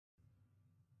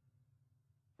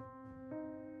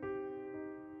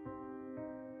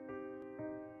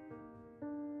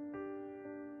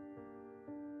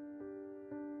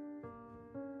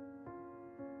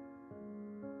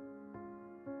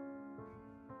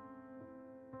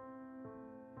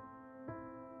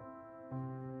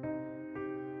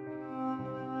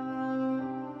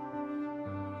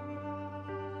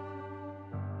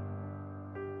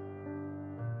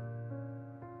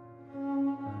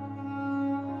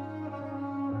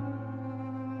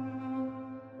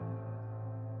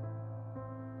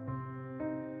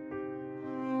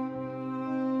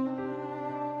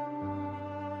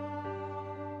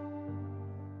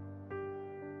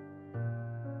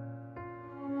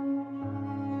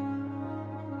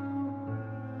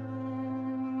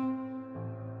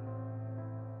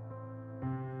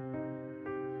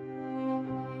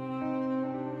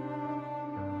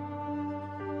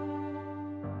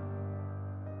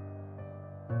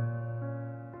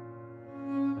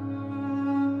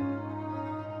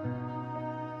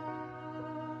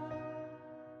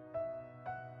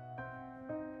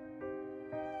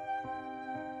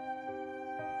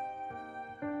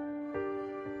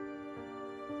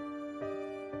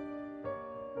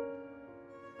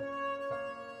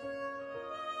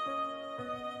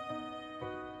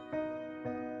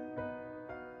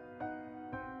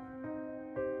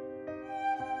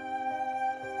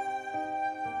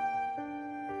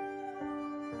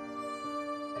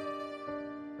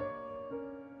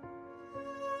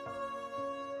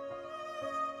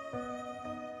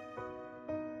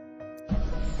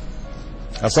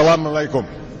Assalamu alaikum.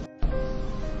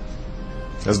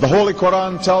 As the Holy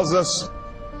Quran tells us,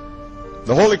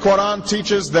 the Holy Quran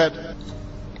teaches that,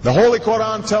 the Holy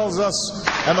Quran tells us,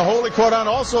 and the Holy Quran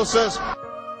also says,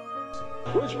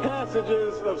 which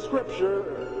passages of Scripture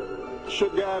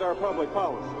should guide our public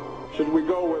policy? Should we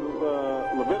go with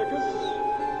Leviticus,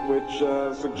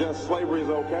 which suggests slavery is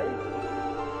okay?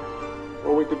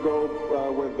 Or we could go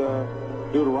with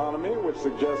Deuteronomy, which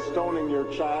suggests stoning your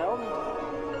child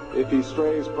if he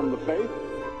strays from the faith?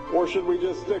 Or should we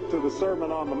just stick to the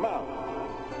Sermon on the Mount,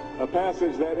 a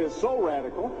passage that is so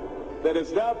radical that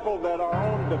it's doubtful that our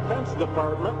own Defense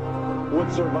Department would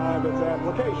survive its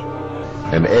application?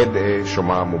 and Eid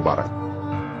Shoma Mubarak.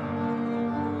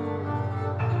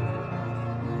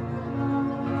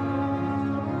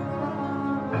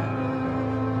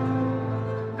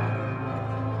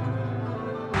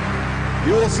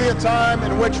 You will see a time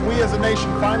in which we as a nation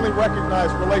finally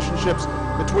recognize relationships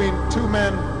between two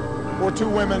men or two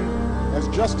women as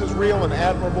just as real and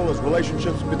admirable as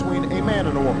relationships between a man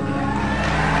and a woman.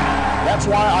 That's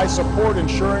why I support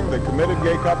ensuring that committed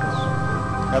gay couples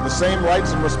have the same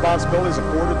rights and responsibilities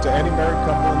afforded to any married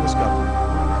couple in this country.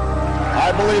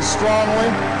 I believe strongly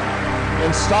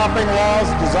in stopping laws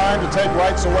designed to take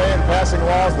rights away and passing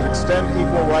laws that extend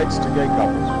equal rights to gay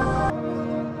couples.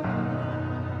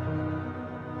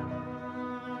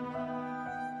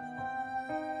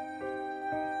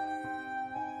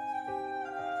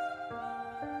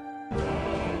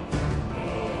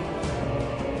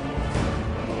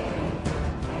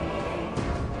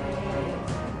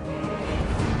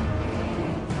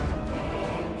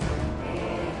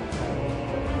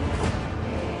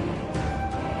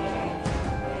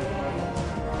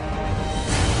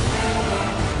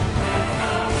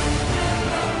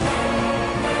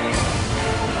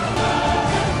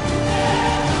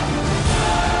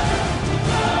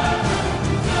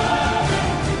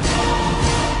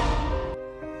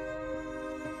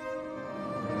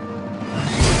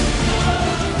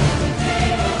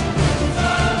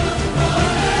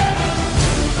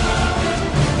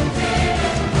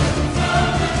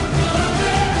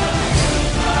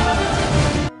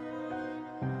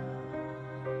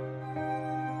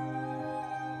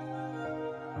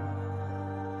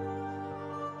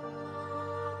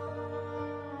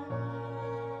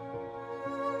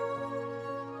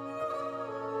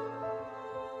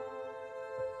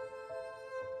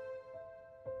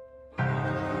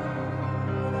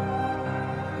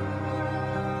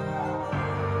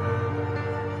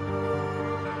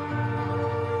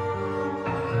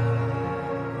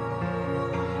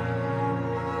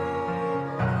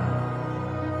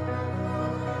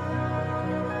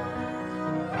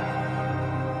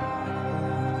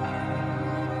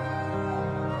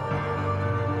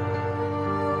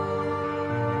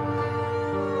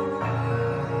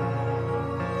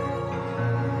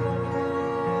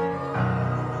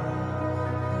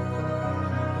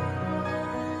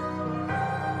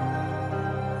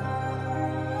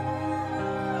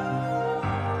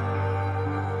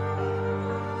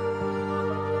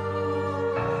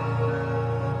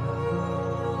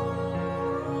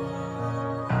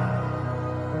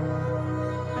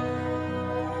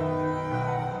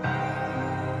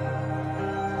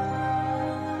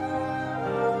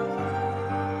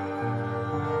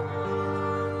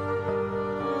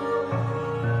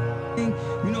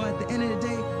 You know, at the end of the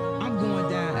day, I'm going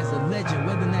down as a legend,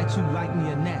 whether or not you like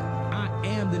me or not. I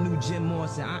am the new Jim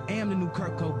Morrison. I am the new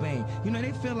Kurt Cobain. You know,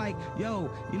 they feel like, yo,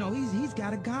 you know, he's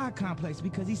got a God complex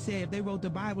because he said if they wrote the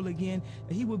Bible again,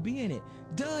 he would be in it.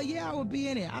 Duh, yeah, I would be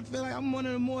in it. I feel like I'm one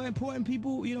of the more important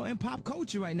people, you know, in pop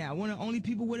culture right now. One of the only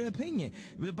people with an opinion.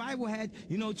 The Bible had,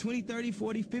 you know, 20, 30,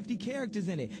 40, 50 characters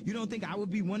in it. You don't think I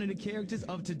would be one of the characters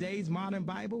of today's modern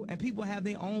Bible? And people have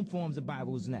their own forms of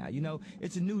Bibles now. You know,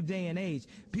 it's a new day and age.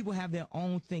 People have their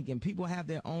own thinking. People have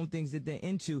their own things that they're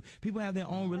into. People have their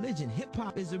own religion.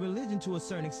 Hip-hop is a religion to a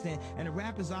certain extent, and the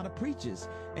rappers are the preachers.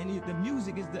 And the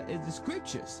music is the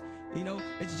scriptures. You know,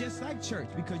 it's just like church,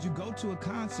 because you go to a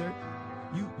concert,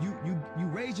 you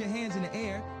raise your hands in the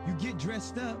air, you get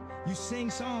dressed up, you sing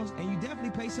songs, and you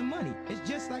definitely pay some money. It's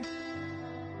just like...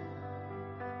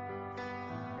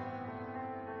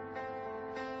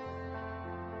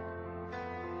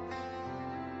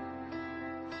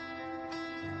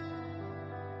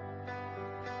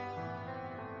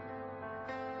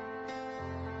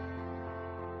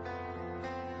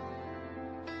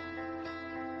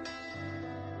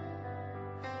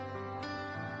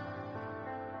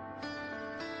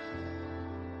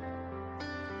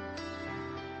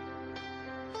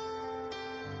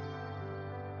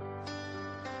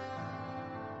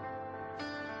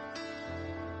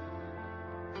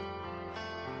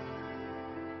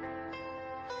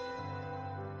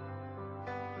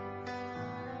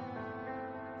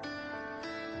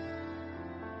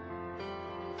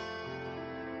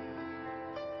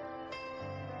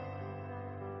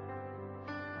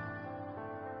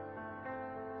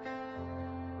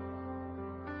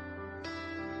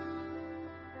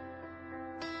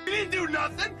 didn't do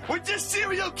nothing. We're just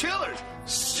serial killers.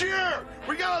 Sure,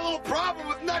 we got a little problem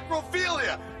with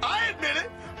necrophilia. I admit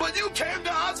it, but you came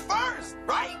to us first,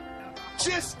 right?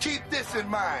 Just keep this in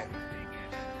mind.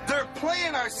 They're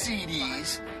playing our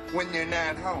CDs when you're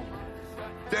not home.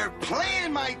 They're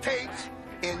playing my tapes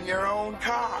in your own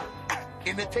car,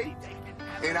 in the tape.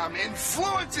 And I'm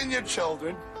influencing your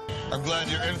children. I'm glad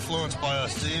you're influenced by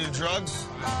us. Do you do drugs?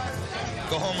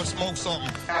 Go home and smoke something.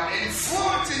 I'm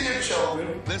influencing your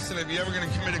children. Listen, if you're ever going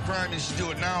to commit a crime, you should do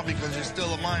it now because you're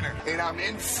still a minor. And I'm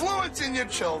influencing your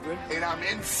children. And I'm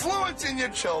influencing your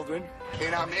children.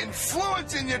 And I'm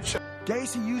influencing your children.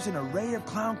 Gacy used an array of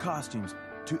clown costumes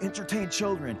to entertain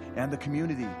children and the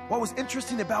community. What was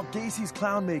interesting about Gacy's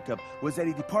clown makeup was that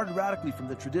he departed radically from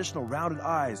the traditional rounded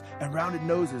eyes and rounded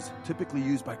noses typically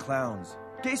used by clowns.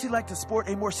 Gacy liked to sport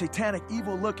a more satanic,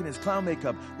 evil look in his clown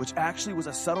makeup, which actually was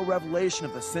a subtle revelation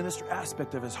of the sinister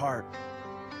aspect of his heart.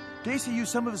 Gacy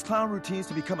used some of his clown routines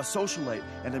to become a socialite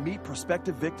and to meet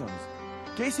prospective victims.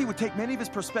 Gacy would take many of his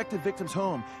prospective victims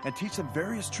home and teach them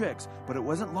various tricks, but it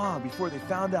wasn't long before they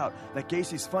found out that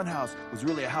Gacy's funhouse was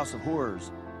really a house of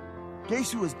horrors.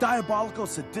 Gacy was diabolical,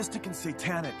 sadistic, and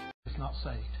satanic. It's not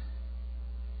saved.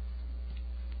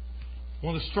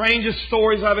 One of the strangest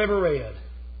stories I've ever read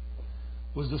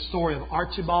was the story of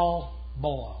Archibald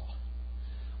Boyle.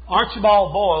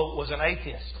 Archibald Boyle was an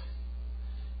atheist.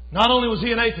 Not only was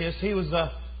he an atheist, he was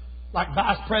the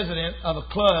vice president of a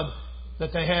club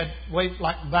that they had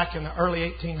back in the early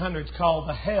 1800s called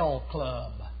the Hell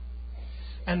Club.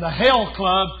 And the Hell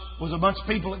Club was a bunch of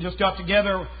people that just got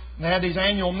together and they had these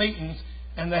annual meetings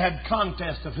and they had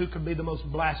contests of who could be the most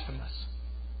blasphemous.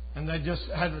 And they just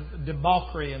had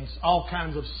debauchery and all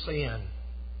kinds of sin.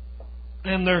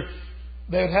 And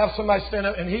they would have somebody stand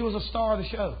up, and he was a star of the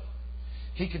show.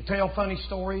 He could tell funny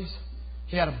stories.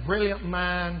 He had a brilliant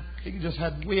mind. He just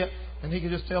had wit, and he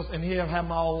could just tell, and he'd have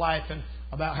them all laughing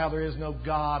about how there is no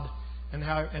God,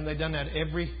 and they done that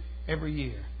every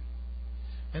year.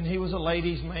 And he was a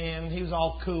ladies' man. And he was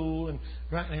all cool, and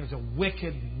he was a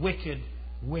wicked, wicked,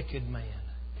 wicked man.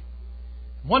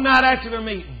 One night after their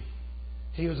meeting,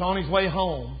 he was on his way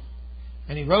home,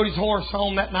 and he rode his horse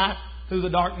home that night through the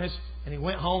darkness, and he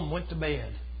went home, went to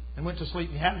bed, and went to sleep,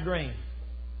 and he had a dream.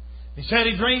 He said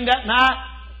he dreamed that night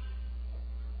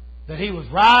that he was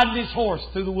riding his horse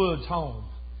through the woods home.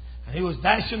 And he was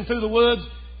dashing through the woods,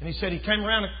 and he said he came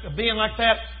around a bend like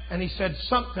that, and he said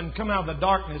something come out of the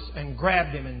darkness and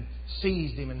grabbed him and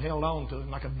seized him and held on to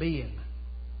him like a being,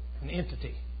 an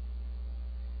entity.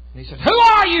 And he said, "Who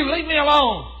are you? Leave me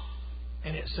alone."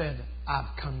 And it said,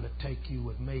 "I've come to take you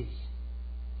with me."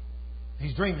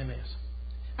 He's dreaming this.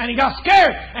 And he got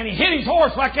scared, and he hit his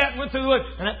horse like that and went through the woods,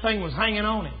 and that thing was hanging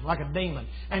on him like a demon.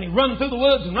 And he run through the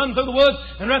woods and run through the woods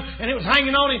and it was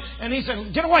hanging on him. And he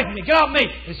said, "Get away from me, get off me."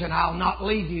 He said, "I'll not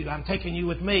leave you. I'm taking you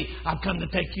with me. I've come to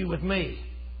take you with me."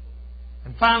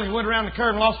 And finally he went around the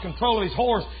curve and lost control of his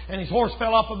horse, and his horse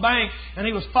fell off a bank, and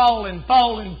he was falling.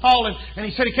 And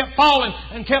he said he kept falling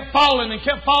and kept falling and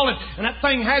kept falling, and that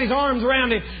thing had his arms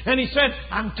around him, and he said,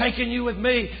 "I'm taking you with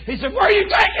me." He said, "Where are you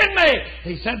taking me?"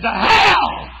 He said, "To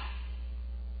hell."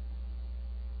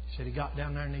 He said he got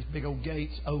down there and these big old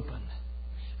gates opened.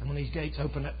 And when these gates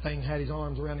opened, that thing had his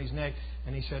arms around his neck,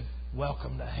 and he said,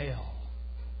 "Welcome to hell,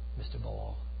 Mr.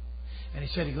 Boyle." And he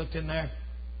said he looked in there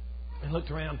and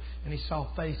looked around, and he saw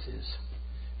faces.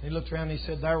 And he looked around and he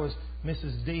said there was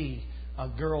Mrs. D, a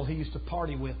girl he used to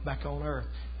party with back on earth.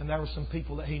 And there were some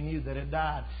people that he knew that had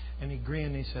died. And he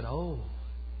grinned and he said, "Oh,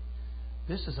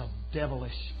 this is a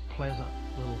devilish, pleasant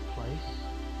little place.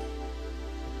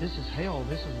 This is hell.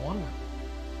 This is wonderful."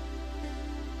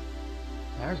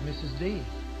 There's Mrs. D.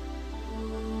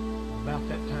 About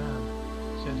that time,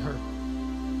 said her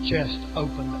chest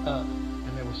opened up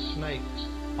and there were snakes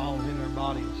all in her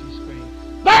body, and she screamed,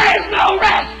 "There is no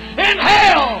rest in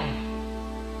hell!"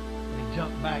 And he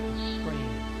jumped back and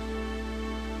screamed.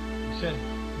 He said,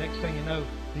 next thing you know,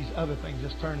 these other things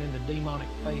just turned into demonic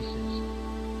faces.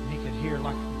 And he could hear,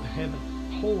 like from heaven,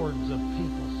 hordes of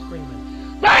people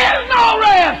screaming, "There is no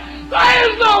rest!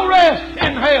 There is no rest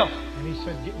in hell!" And he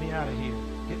said, "Get me out of here.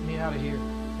 Get me out of here."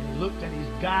 And he looked at his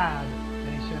guide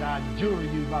and he said, "I adjure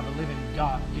you by the living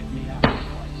God, get me out of this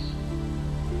place."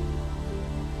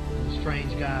 And the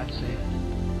strange guide said,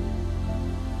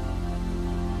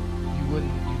 you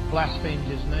blasphemed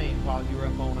his name while you were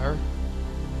up on earth,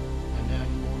 and now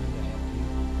you want him to help you."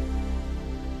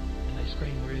 And they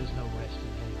screamed, "There is no rest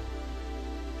in hell."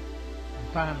 And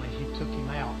finally he took him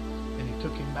out and he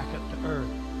took him back up to earth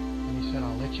and he said,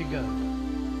 "I'll let you go.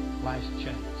 Last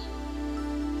chance."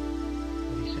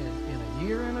 But he said, "In a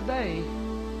year and a day,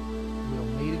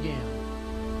 we'll meet again.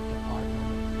 Depart from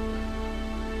me."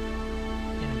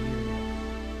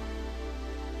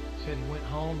 said he went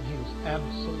home. He was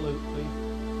absolutely,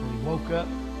 when he woke up,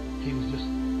 he was just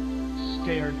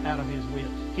scared out of his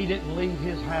wits. He didn't leave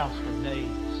his house for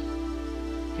days.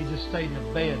 He just stayed in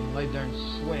the bed and laid there and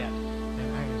sweat.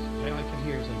 And all I could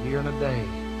hear is a year and a day.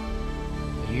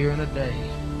 A year and a day.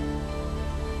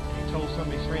 And he told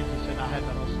some of his friends, he said, I had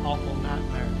that awful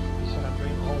nightmare. He said, I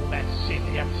dreamed, oh, that's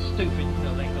silly, that's stupid. You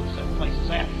know, they go some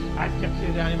places out. I just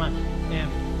sit down in my...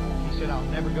 And he said, I'll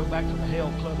never go back to the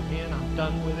hell club again. I'm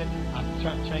done with it. I'm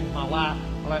trying to change my life.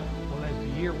 Well, as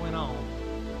the year went on,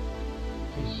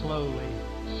 he slowly,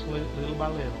 little by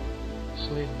little,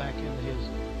 slid back into his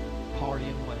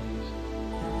partying ways.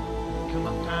 Come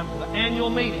up time for the annual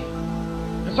meeting.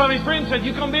 And some of his friends said,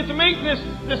 you going to be at the meeting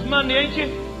this Monday, ain't you?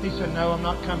 He said, no, I'm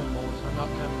not coming, boys. I'm not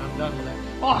coming. I'm done with that.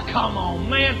 Oh, come on,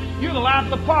 man. You're the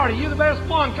life of the party. You're the best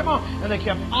one. Come on. And they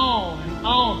kept on and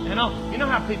on and on. You know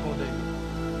how people do.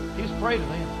 He was afraid of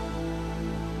them.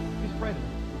 He was afraid of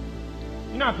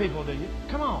them. You know how people do.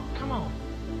 Come on, come on.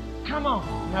 Come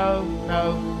on.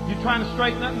 No. You're trying to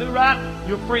straighten up and do right.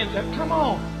 Your friends say, come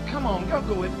on,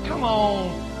 go with it. Come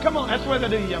on. That's the way they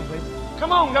do, young people.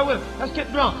 Come on, go with it. Let's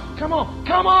get drunk. Come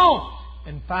on.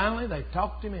 And finally, they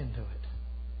talked him into it.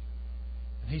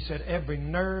 And he said every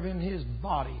nerve in his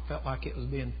body felt like it was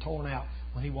being torn out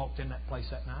when he walked in that place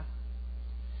that night.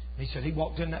 And he said he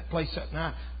walked in that place that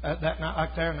night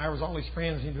like there, and there was all his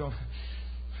friends, and he'd go,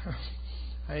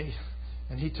 hey.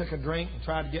 And he took a drink and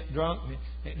tried to get drunk, and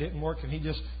it didn't work, and he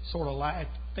just sort of laughed,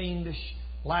 fiendish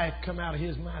laugh come out of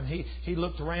his mind. He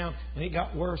looked around, and it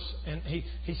got worse, and he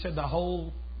said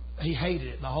he hated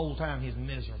it the whole time. He's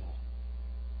miserable.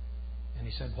 And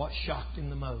he said what shocked him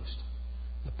the most,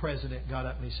 the president got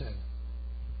up and he said,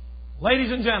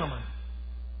 ladies and gentlemen,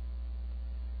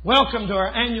 welcome to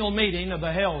our annual meeting of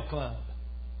the Hell Club.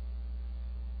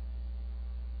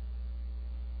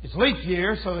 It's leap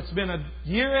year, so it's been a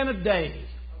year and a day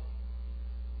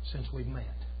since we've met.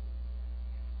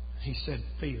 He said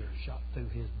fear shot through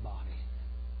his body.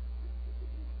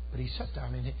 But he sat there.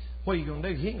 I mean, what are you going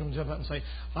to do? He ain't going to jump up and say,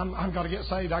 I've got to get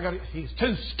saved. He's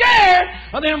too scared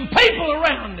of them people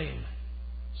around him.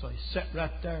 So he sat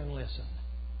right there and listened.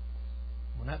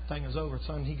 When that thing was over,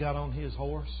 son, he got on his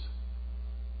horse,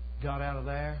 got out of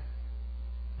there.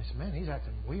 They said, man, he's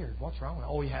acting weird. What's wrong with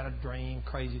him? Oh, he had a dream,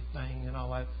 crazy thing and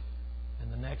all that.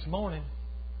 And the next morning,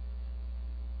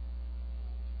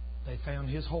 they found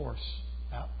his horse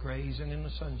out grazing in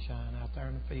the sunshine out there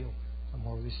in the field,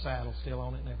 somewhere with his saddle still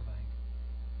on it and everything.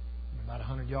 And about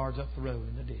 100 yards up the road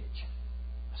in the ditch,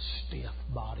 a stiff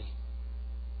body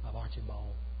of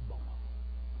Archibald